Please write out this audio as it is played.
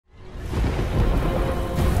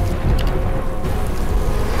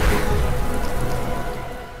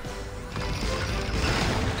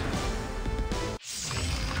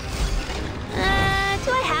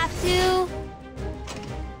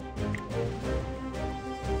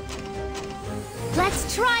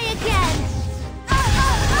Let's try again!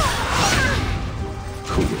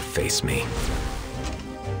 Who will face me?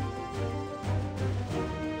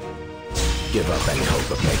 Give up any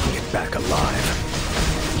hope of making it back alive.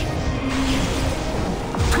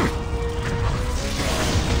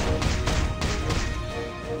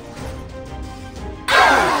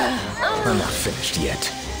 I'm not finished yet.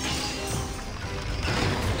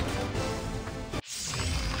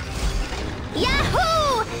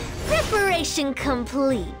 Yahoo! Preparation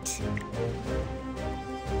complete.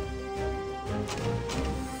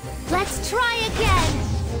 Let's try again!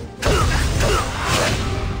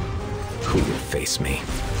 Who will face me?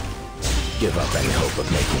 Give up any hope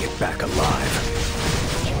of making it back alive.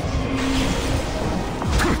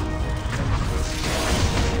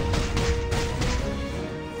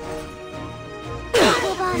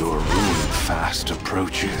 Your ruin fast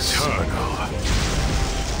approaches. Eternal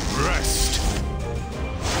rest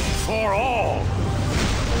for all.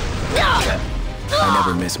 I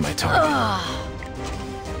never miss my target.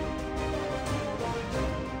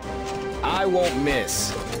 I won't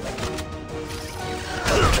miss.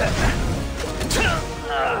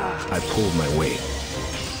 I pulled my weight.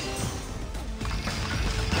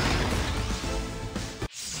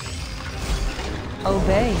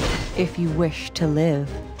 Obey if you wish to live.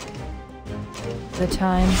 The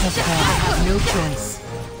time has I come. have no choice.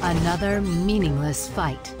 Another meaningless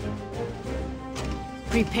fight.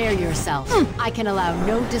 Prepare yourself. I can allow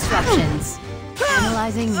no disruptions.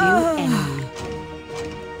 Analyzing new enemy.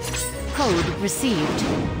 Code received.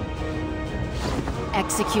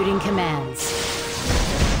 Executing commands.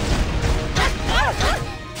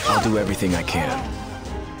 I'll do everything I can.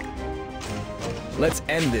 Let's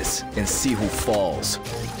end this and see who falls.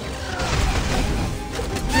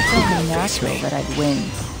 It's only natural that I'd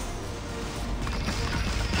win.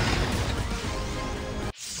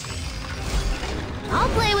 I'll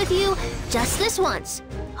play with you just this once,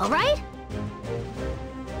 alright?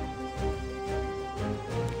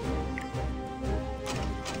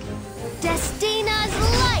 Destina's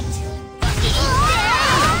light!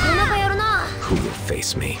 Who will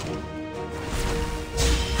face me?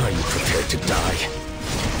 Are you prepared to die?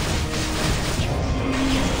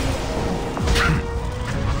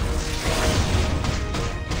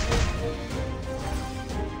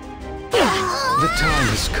 The time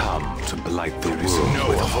has come to blight the There is world no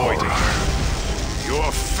with avoiding horror.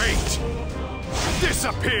 your fate.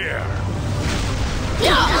 Disappear.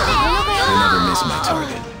 I never miss my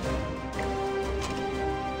target.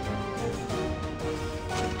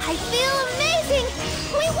 I feel amazing!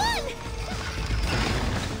 We won!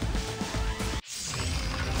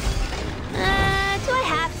 Do I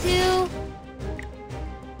have to?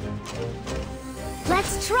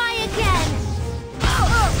 Let's try again!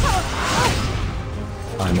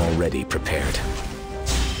 I'm already prepared.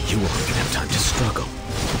 You won't even have time to struggle.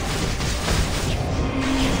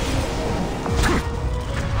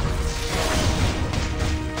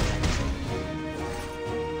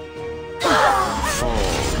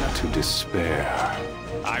 Fall to despair.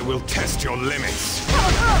 I will test your limits.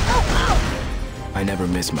 I never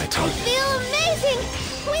miss my I target. feel amazing!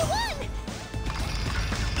 We won!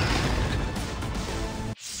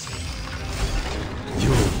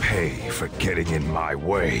 You'll pay for getting in my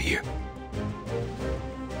way.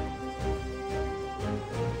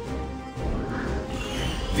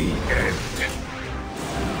 The end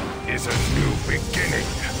is a new beginning.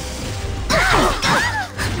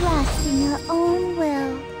 Trust in your own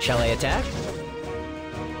will. Shall I attack?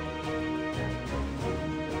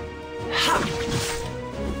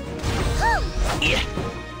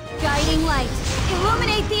 Guiding light,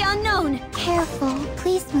 illuminate the unknown. Careful,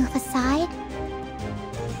 please move aside.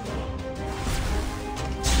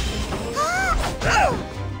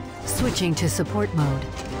 Switching to support mode.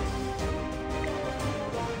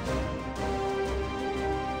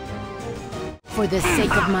 For the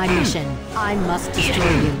sake of my mission, I must destroy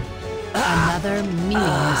you. Another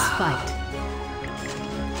meaningless fight.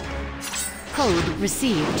 Code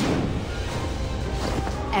received.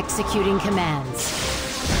 Executing commands.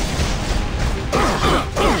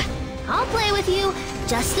 I'll play with you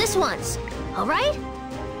just this once, alright?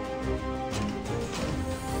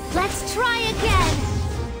 Let's try again!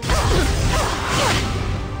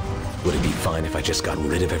 Would it be fine if I just got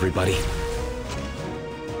rid of everybody?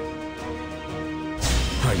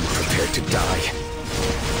 Are you prepared to die?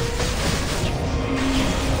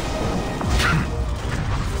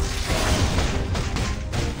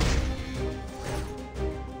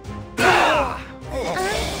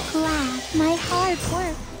 I'm glad my hard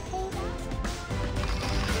work paid off.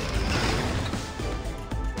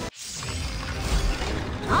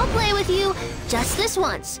 I'll play with with you just this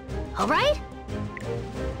once, all right?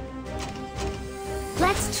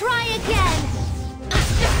 Let's try again!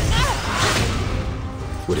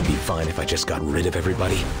 Would it be fine if I just got rid of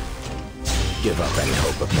everybody? Give up any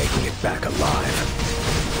hope of making it back alive.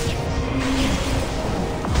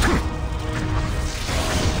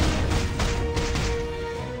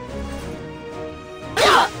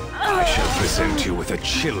 I shall present you with a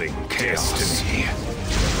chilling destiny.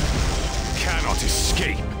 Cannot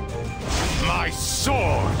escape my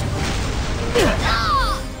sword!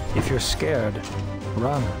 If you're scared,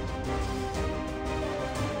 run.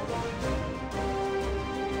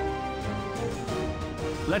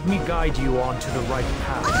 Let me guide you onto the right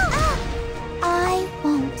path. I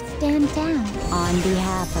won't stand down. On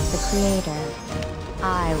behalf of the Creator,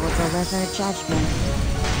 I will deliver judgment.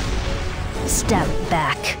 Step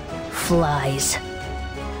back, flies.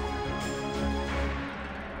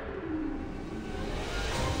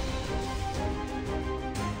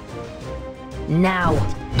 Now!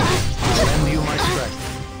 Lend you my strength.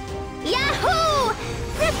 Yahoo!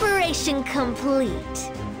 Preparation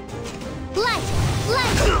complete. Light!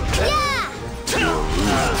 Yeah! Your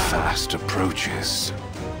rune fast approaches.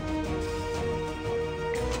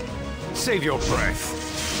 Save your breath.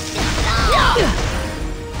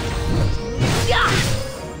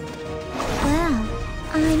 Well,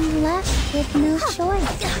 I'm left with no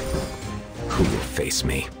choice. Who will face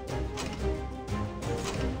me?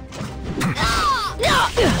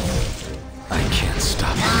 I can't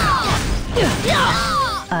stop now.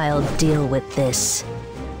 I'll deal with this.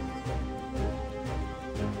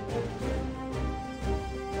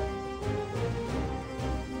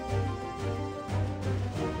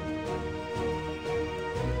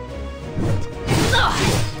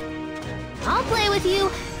 I'll play with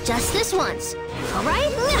you just this once, all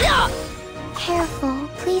right? Careful,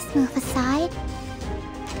 please move aside.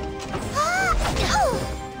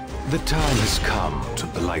 The time has come to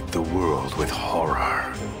blight the world with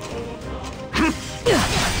horror. Do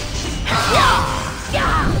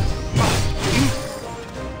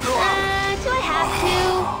I have to?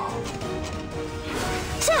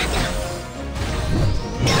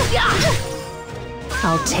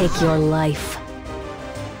 I'll take your life.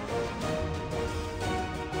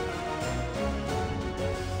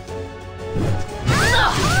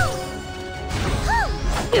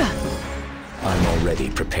 I'm already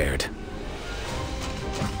prepared.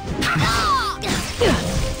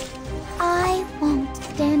 I won't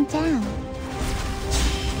stand down.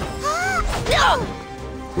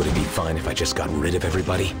 Would it be fine if I just got rid of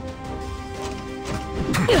everybody?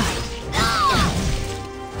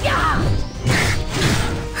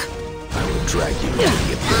 I will drag you into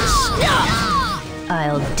the abyss.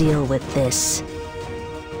 I'll deal with this.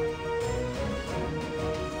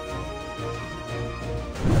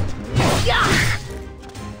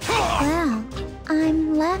 Well,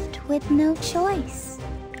 I'm left with no choice.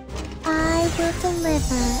 I will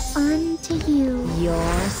deliver unto you.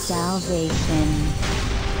 Your salvation.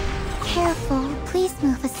 Careful, please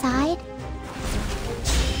move aside.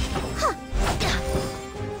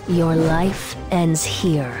 Your life ends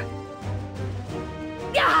here.